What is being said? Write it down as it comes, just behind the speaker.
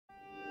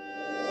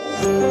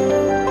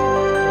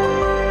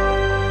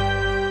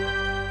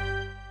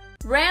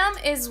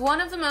is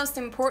one of the most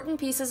important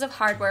pieces of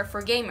hardware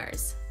for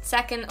gamers,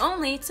 second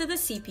only to the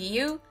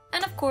CPU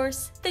and of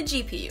course the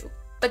GPU.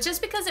 But just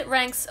because it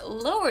ranks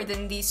lower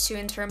than these two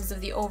in terms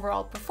of the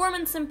overall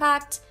performance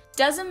impact,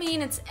 doesn't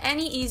mean it's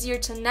any easier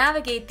to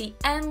navigate the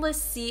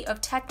endless sea of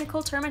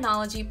technical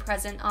terminology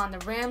present on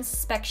the RAM's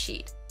spec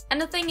sheet. And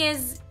the thing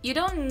is, you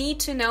don't need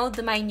to know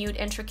the minute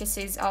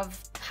intricacies of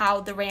how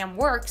the RAM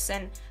works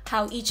and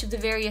how each of the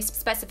various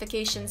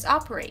specifications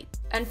operate.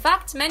 In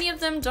fact, many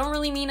of them don't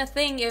really mean a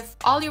thing if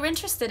all you're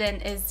interested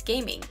in is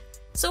gaming.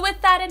 So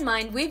with that in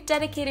mind, we've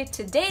dedicated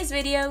today's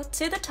video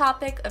to the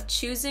topic of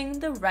choosing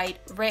the right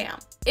RAM.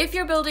 If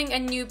you're building a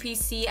new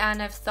PC and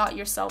have thought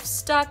yourself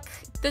stuck,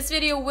 this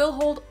video will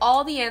hold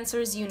all the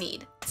answers you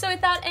need. So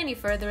without any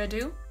further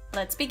ado,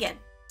 let's begin.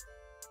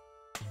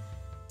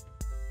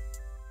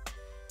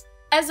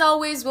 As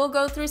always, we'll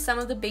go through some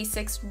of the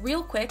basics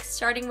real quick,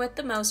 starting with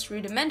the most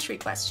rudimentary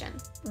question.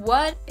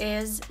 What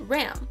is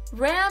RAM?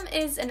 RAM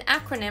is an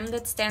acronym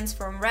that stands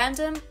for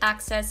Random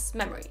Access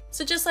Memory.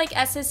 So just like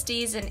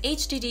SSDs and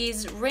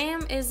HDDs,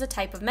 RAM is a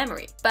type of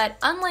memory. But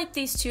unlike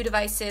these two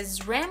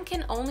devices, RAM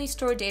can only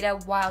store data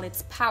while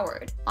it's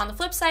powered. On the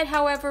flip side,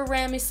 however,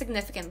 RAM is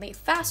significantly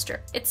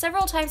faster. It's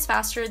several times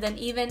faster than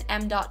even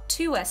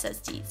M.2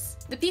 SSDs.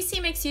 The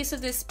PC makes use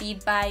of this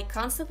speed by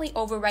constantly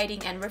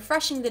overwriting and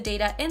refreshing the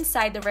data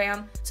inside the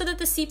RAM so that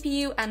the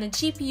CPU and the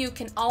GPU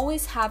can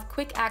always have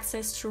quick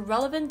access to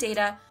relevant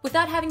data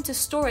without having to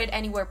store it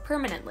anywhere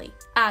permanently.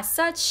 As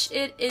such,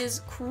 it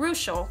is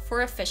crucial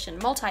for efficient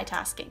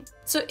multitasking.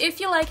 So if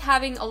you like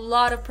having a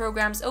lot of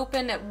programs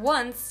open at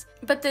once,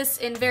 but this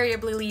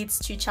invariably leads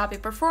to choppy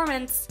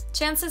performance,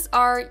 chances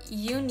are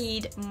you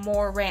need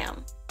more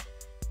RAM.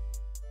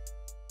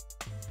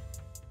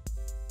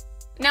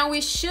 Now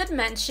we should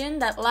mention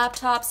that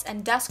laptops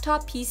and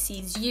desktop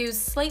PCs use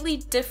slightly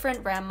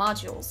different RAM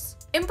modules.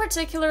 In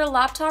particular,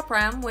 laptop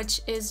RAM,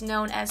 which is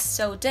known as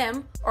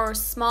SODIMM, or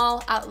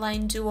Small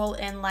Outline Dual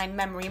Inline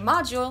Memory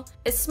Module,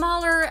 is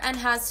smaller and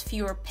has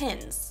fewer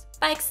pins.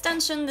 By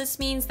extension, this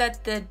means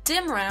that the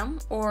DIMM RAM,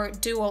 or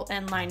Dual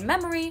Inline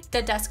Memory,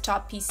 that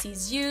desktop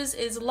PCs use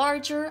is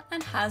larger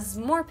and has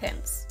more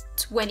pins.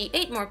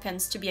 28 more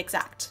pins to be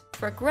exact,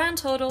 for a grand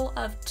total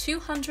of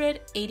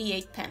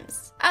 288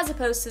 pins, as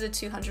opposed to the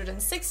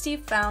 260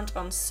 found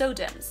on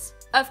SODIMMs.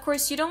 Of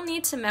course, you don't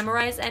need to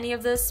memorize any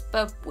of this,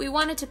 but we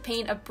wanted to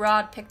paint a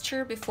broad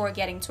picture before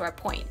getting to our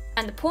point.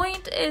 And the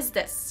point is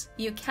this: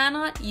 you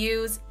cannot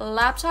use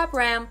laptop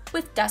RAM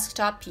with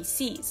desktop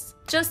PCs,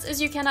 just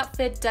as you cannot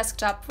fit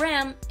desktop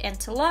RAM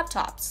into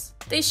laptops.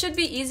 They should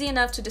be easy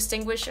enough to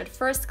distinguish at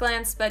first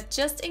glance, but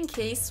just in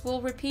case,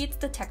 we'll repeat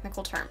the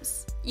technical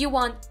terms. You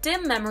want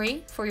DIMM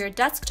memory for your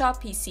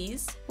desktop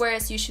PCs,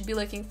 whereas you should be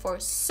looking for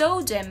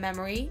SODIMM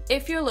memory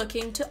if you're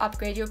looking to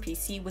upgrade your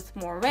PC with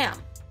more RAM.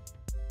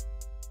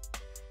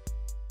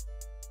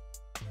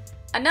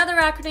 Another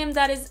acronym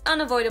that is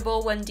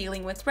unavoidable when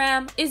dealing with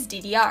RAM is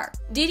DDR.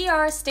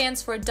 DDR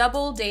stands for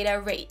Double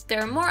Data Rate.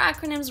 There are more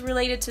acronyms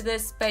related to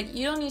this, but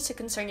you don't need to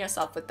concern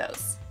yourself with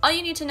those. All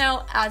you need to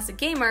know as a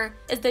gamer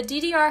is that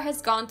DDR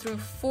has gone through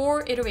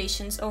 4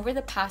 iterations over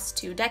the past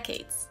 2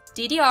 decades.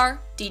 DDR,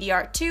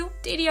 DDR2,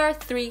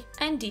 DDR3,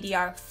 and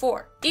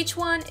DDR4. Each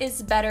one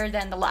is better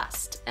than the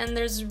last, and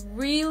there's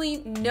really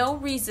no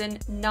reason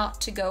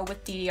not to go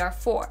with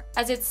DDR4,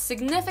 as it's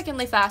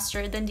significantly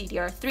faster than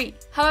DDR3.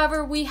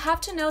 However, we have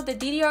to note that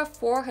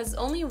DDR4 has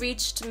only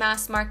reached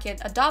mass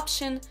market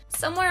adoption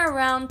somewhere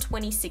around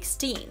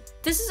 2016.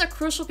 This is a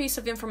crucial piece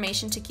of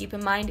information to keep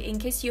in mind in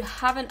case you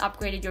haven't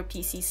upgraded your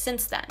PC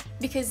since then,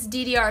 because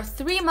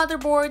DDR3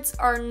 motherboards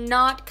are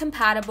not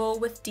compatible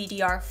with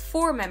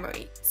DDR4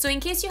 memory. So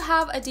in case you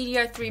have a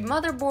DDR3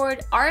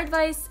 motherboard, our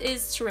advice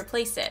is to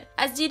replace it,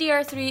 as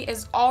DDR3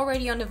 is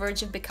already on the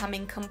verge of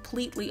becoming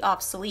completely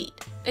obsolete.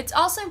 It's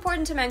also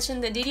important to mention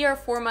that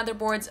DDR4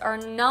 motherboards are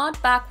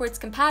not backwards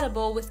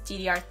compatible with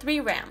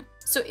DDR3 RAM.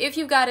 So if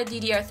you've got a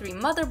DDR3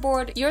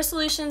 motherboard, your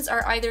solutions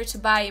are either to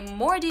buy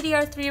more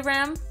DDR3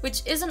 RAM,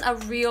 which isn't a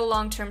real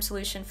long-term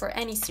solution for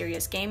any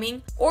serious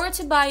gaming, or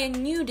to buy a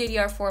new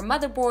DDR4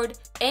 motherboard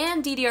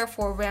and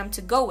DDR4 RAM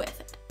to go with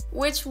it,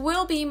 which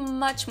will be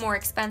much more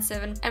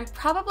expensive and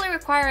probably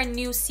require a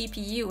new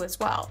CPU as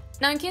well.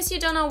 Now, in case you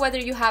don't know whether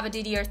you have a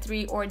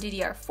DDR3 or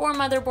DDR4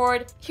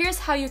 motherboard, here's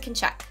how you can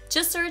check.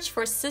 Just search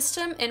for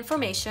System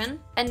Information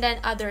and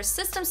then Other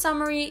System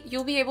Summary.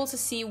 You'll be able to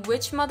see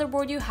which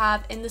motherboard you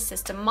have in the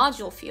System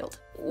Module field.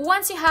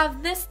 Once you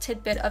have this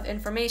tidbit of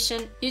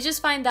information, you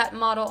just find that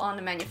model on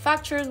the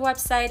manufacturer's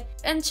website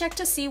and check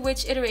to see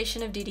which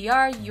iteration of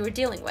DDR you're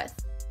dealing with.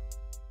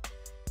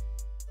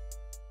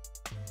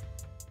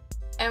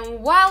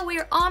 And while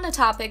we're on the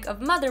topic of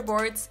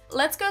motherboards,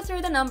 let's go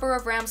through the number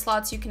of RAM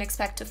slots you can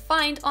expect to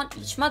find on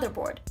each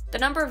motherboard. The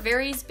number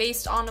varies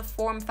based on the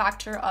form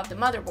factor of the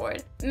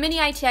motherboard. Mini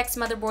ITX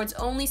motherboards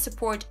only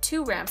support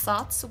 2 RAM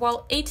slots,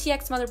 while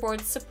ATX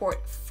motherboards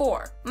support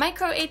 4.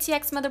 Micro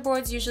ATX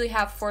motherboards usually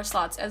have 4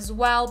 slots as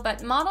well,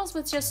 but models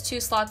with just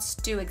 2 slots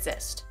do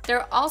exist. There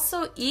are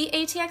also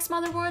eATX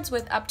motherboards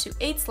with up to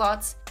 8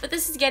 slots, but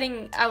this is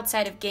getting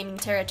outside of gaming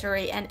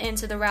territory and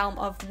into the realm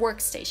of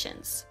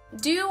workstations.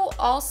 Do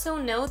also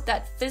note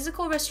that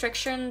physical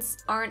restrictions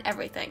aren't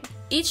everything.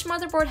 Each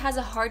motherboard has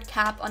a hard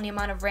cap on the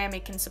amount of RAM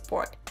it can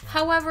support.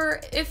 However,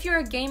 if you're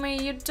a gamer,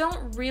 you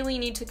don't really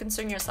need to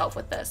concern yourself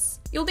with this.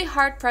 You'll be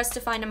hard-pressed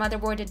to find a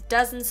motherboard that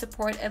doesn't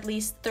support at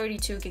least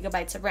 32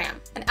 GB of RAM.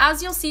 And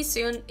as you'll see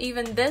soon,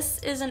 even this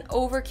is an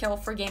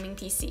overkill for gaming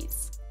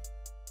PCs.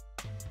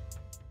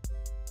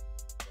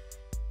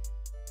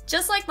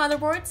 Just like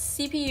motherboards,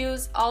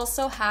 CPUs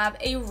also have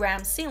a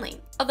RAM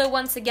ceiling. Although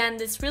once again,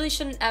 this really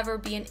shouldn't ever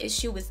be an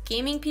issue with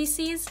gaming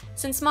PCs,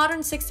 since modern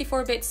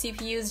 64-bit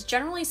CPUs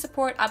generally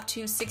support up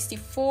to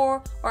 64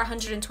 or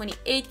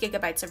 128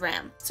 GB of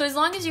RAM. So as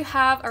long as you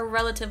have a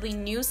relatively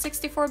new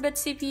 64-bit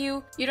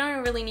CPU, you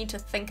don't really need to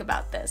think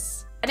about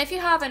this. And if you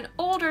have an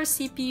older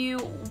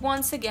CPU,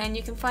 once again,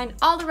 you can find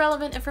all the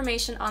relevant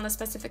information on the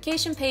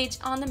specification page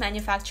on the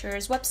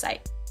manufacturer's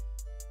website.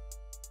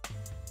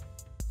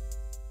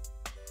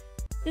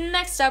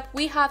 Next up,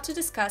 we have to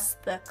discuss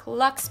the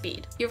clock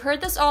speed. You've heard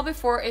this all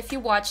before if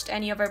you watched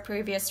any of our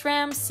previous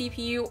RAM,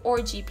 CPU, or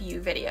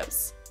GPU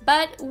videos,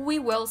 but we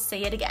will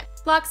say it again.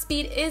 Clock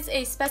speed is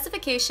a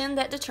specification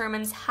that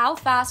determines how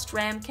fast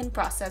RAM can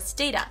process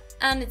data,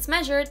 and it's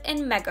measured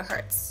in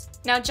megahertz.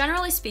 Now,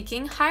 generally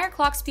speaking, higher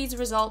clock speeds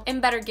result in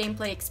better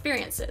gameplay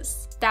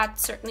experiences.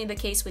 That's certainly the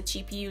case with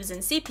GPUs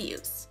and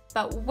CPUs.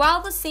 But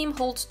while the same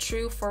holds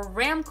true for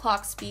RAM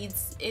clock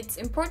speeds, it's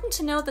important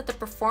to note that the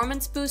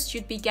performance boost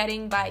you'd be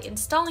getting by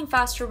installing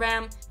faster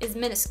RAM is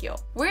minuscule.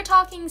 We're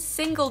talking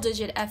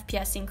single-digit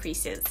FPS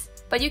increases.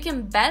 But you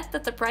can bet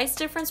that the price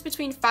difference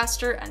between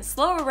faster and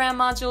slower RAM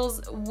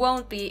modules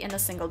won't be in the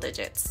single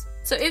digits.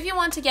 So if you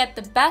want to get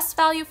the best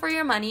value for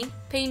your money,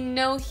 pay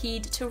no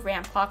heed to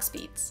RAM clock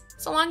speeds.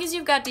 So long as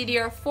you've got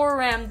DDR4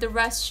 RAM, the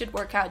rest should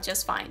work out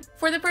just fine.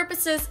 For the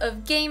purposes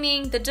of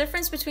gaming, the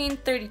difference between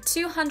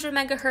 3200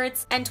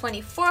 MHz and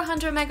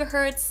 2400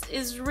 MHz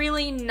is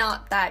really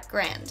not that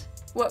grand.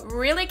 What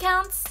really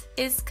counts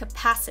is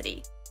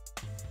capacity.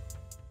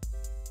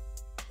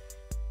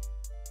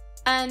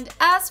 And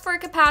as for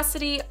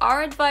capacity,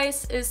 our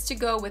advice is to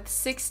go with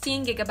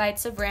 16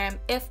 GB of RAM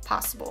if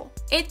possible.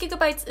 8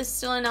 GB is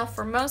still enough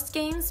for most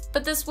games,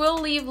 but this will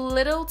leave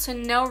little to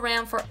no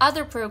RAM for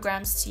other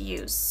programs to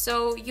use,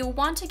 so you'll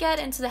want to get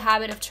into the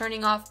habit of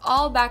turning off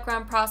all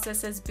background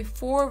processes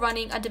before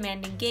running a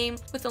demanding game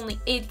with only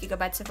 8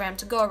 GB of RAM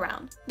to go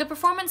around. The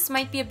performance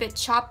might be a bit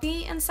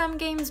choppy in some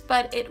games,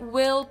 but it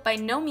will by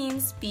no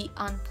means be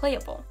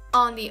unplayable.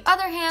 On the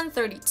other hand,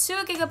 32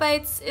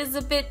 GB is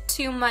a bit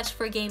too much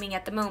for gaming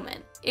at the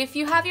moment. If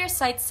you have your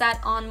sights set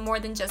on more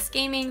than just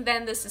gaming,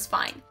 then this is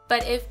fine.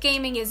 But if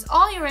gaming is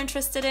all you're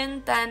interested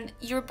in, then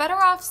you're better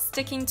off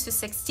sticking to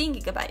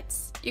 16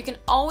 GB. You can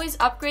always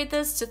upgrade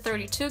this to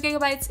 32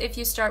 GB if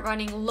you start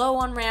running low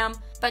on RAM,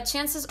 but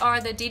chances are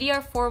that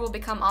DDR4 will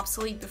become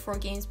obsolete before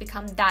games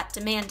become that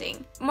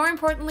demanding. More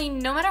importantly,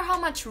 no matter how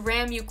much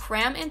RAM you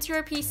cram into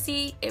your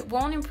PC, it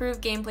won't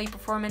improve gameplay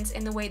performance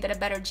in the way that a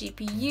better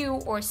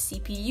GPU or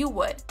CPU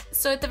would.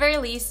 So at the very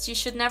least, you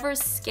should never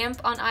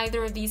skimp on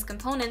either of these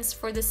components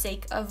for the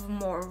sake of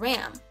more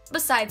RAM.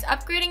 Besides,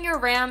 upgrading your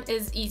RAM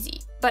is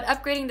easy, but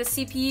upgrading the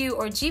CPU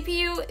or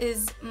GPU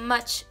is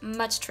much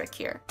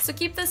trickier. So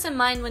keep this in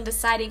mind when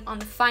deciding on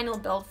the final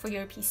build for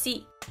your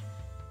PC.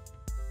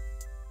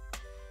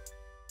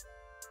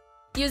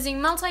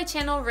 Using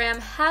multi-channel RAM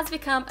has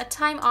become a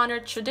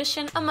time-honored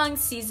tradition among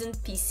seasoned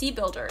PC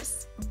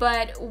builders.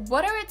 But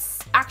what are its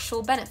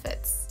actual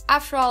benefits?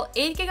 After all,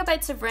 8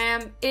 GB of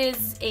RAM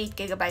is 8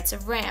 GB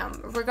of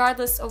RAM,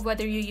 regardless of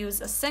whether you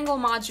use a single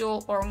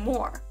module or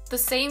more. The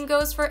same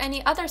goes for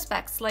any other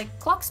specs, like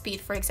clock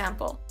speed, for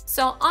example.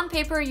 So on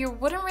paper, you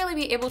wouldn't really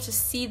be able to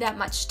see that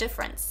much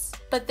difference.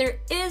 But there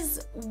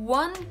is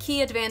one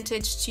key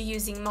advantage to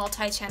using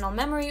multi-channel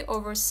memory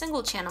over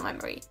single-channel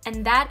memory,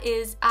 and that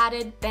is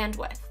added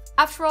bandwidth.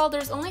 After all,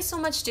 there's only so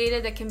much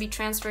data that can be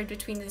transferred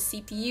between the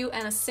CPU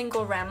and a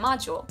single RAM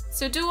module,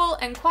 so dual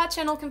and quad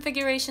channel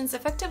configurations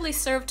effectively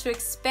serve to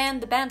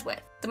expand the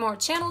bandwidth. The more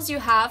channels you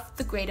have,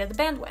 the greater the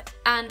bandwidth.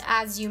 And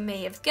as you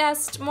may have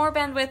guessed, more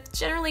bandwidth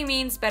generally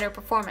means better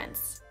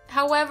performance.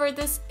 However,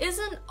 this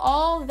isn't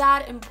all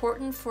that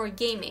important for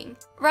gaming.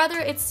 Rather,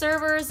 it's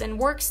servers and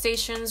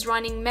workstations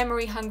running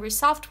memory-hungry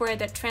software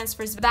that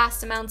transfers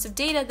vast amounts of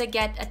data that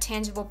get a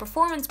tangible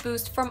performance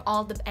boost from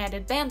all the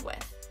added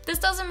bandwidth. This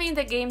doesn't mean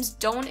that games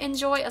don't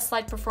enjoy a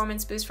slight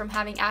performance boost from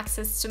having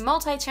access to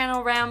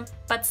multi-channel RAM,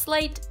 but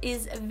slight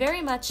is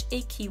very much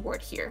a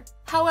keyword here.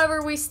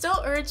 However, we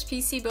still urge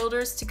PC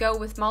builders to go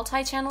with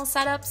multi-channel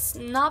setups,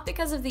 not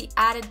because of the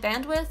added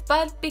bandwidth,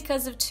 but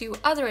because of two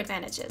other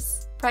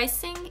advantages.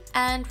 pricing,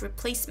 and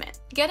replacement.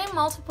 Getting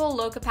multiple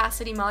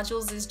low-capacity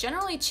modules is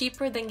generally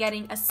cheaper than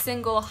getting a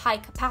single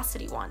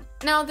high-capacity one.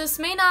 Now, this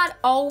may not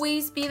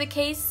always be the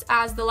case,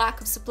 as the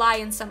lack of supply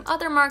and some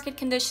other market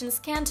conditions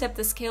can tip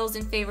the scales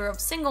in favor of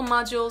single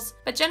modules,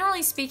 but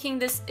generally speaking,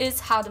 this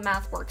is how the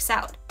math works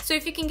out. So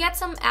if you can get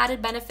some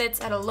added benefits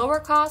at a lower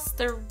cost,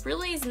 there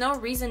really is no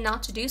reason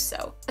not to do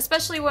so,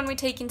 especially when we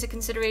take into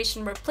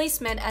consideration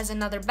replacement as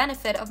another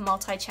benefit of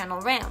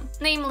multi-channel RAM.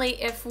 Namely,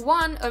 if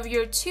one of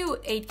your two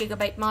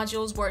 8GB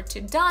modules were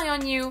to die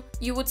on you,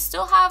 you would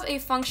still have a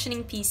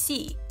functioning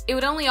PC. It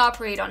would only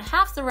operate on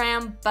half the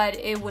RAM, but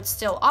it would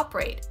still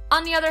operate.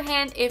 On the other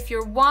hand, if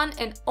your one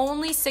and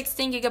only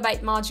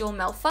 16GB module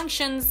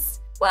malfunctions,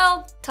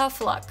 well,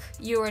 tough luck.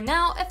 You are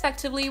now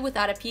effectively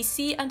without a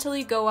PC until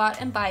you go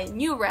out and buy a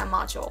new RAM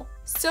module.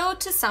 So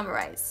to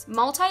summarize,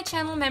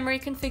 multi-channel memory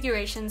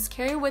configurations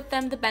carry with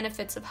them the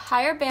benefits of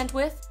higher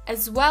bandwidth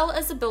as well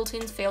as a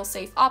built-in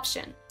fail-safe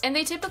option, and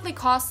they typically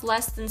cost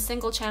less than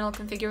single-channel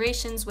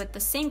configurations with the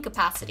same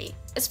capacity.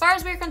 As far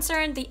as we're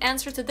concerned, the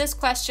answer to this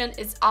question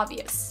is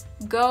obvious.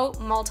 Go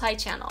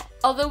multi-channel.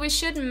 Although we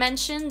should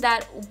mention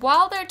that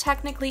while they're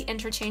technically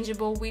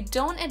interchangeable, we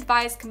don't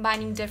advise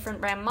combining different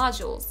RAM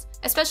modules,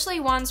 especially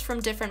ones from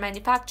different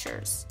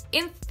manufacturers.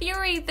 In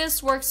theory,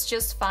 this works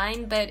just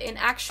fine, but in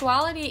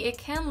actuality, it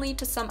can lead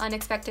to some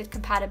unexpected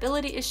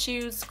compatibility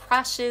issues,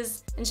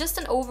 crashes, and just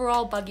an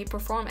overall buggy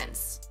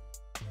performance.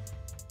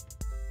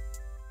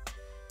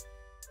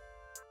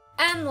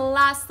 And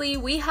lastly,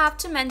 we have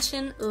to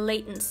mention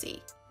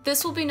latency.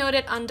 This will be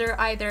noted under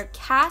either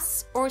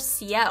CAS or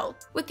CL,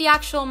 with the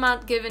actual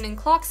amount given in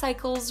clock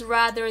cycles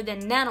rather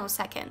than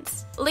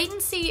nanoseconds.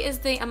 Latency is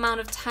the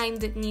amount of time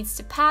that needs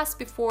to pass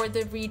before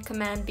the read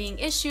command being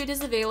issued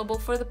is available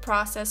for the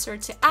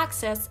processor to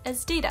access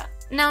as data.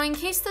 Now, in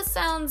case this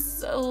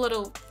sounds a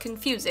little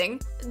confusing,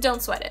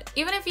 don't sweat it.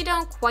 Even if you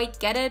don't quite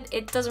get it,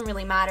 it doesn't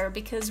really matter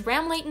because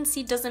RAM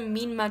latency doesn't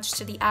mean much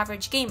to the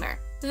average gamer.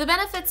 The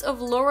benefits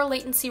of lower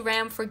latency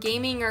RAM for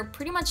gaming are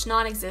pretty much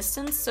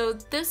non-existent, so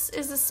this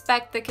is a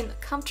spec that can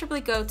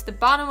comfortably go to the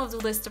bottom of the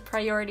list of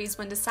priorities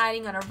when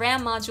deciding on a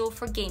RAM module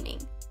for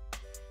gaming.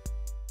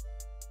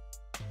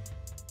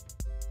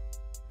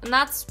 And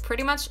that's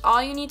pretty much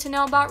all you need to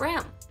know about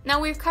RAM. Now,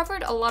 we've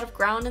covered a lot of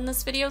ground in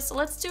this video, so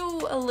let's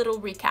do a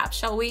little recap,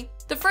 shall we?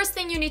 The first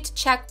thing you need to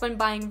check when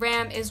buying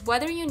RAM is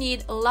whether you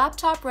need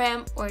laptop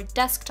RAM or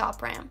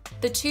desktop RAM.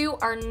 The two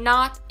are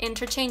not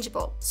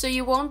interchangeable, so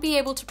you won't be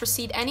able to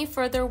proceed any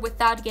further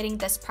without getting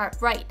this part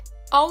right.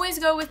 Always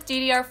go with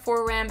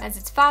DDR4 RAM as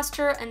it's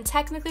faster and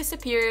technically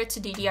superior to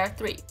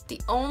DDR3.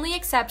 The only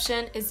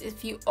exception is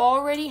if you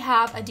already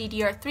have a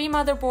DDR3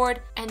 motherboard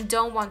and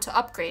don't want to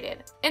upgrade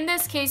it. In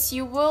this case,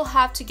 you will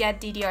have to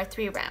get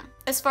DDR3 RAM.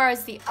 As far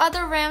as the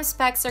other RAM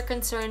specs are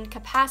concerned,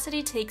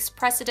 capacity takes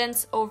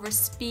precedence over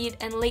speed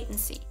and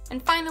latency.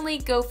 And finally,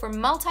 go for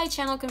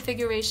multi-channel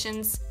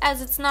configurations,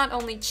 as it's not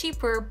only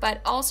cheaper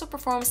but also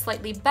performs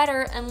slightly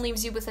better and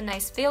leaves you with a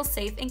nice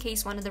failsafe in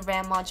case one of the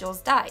RAM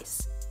modules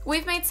dies.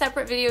 We've made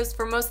separate videos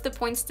for most of the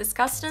points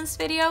discussed in this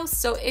video,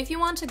 so if you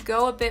want to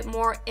go a bit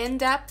more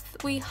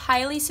in-depth, we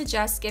highly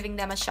suggest giving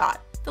them a shot.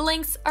 The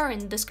links are in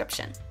the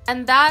description.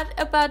 And that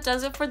about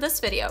does it for this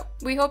video.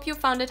 We hope you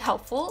found it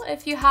helpful.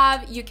 If you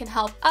have, you can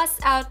help us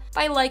out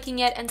by liking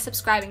it and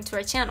subscribing to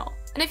our channel.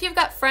 And if you've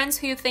got friends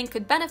who you think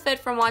could benefit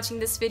from watching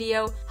this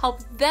video,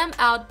 help them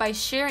out by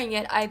sharing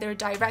it either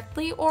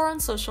directly or on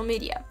social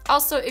media.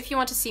 Also, if you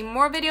want to see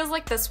more videos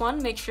like this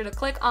one, make sure to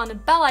click on the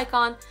bell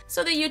icon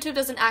so that YouTube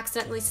doesn't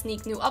accidentally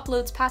sneak new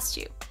uploads past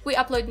you. We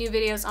upload new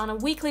videos on a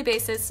weekly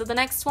basis, so the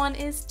next one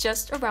is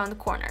just around the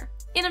corner.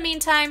 In the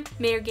meantime,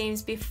 may your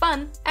games be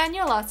fun and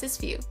your losses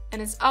few.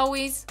 And as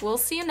always, we'll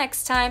see you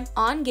next time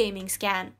on Gaming Scan.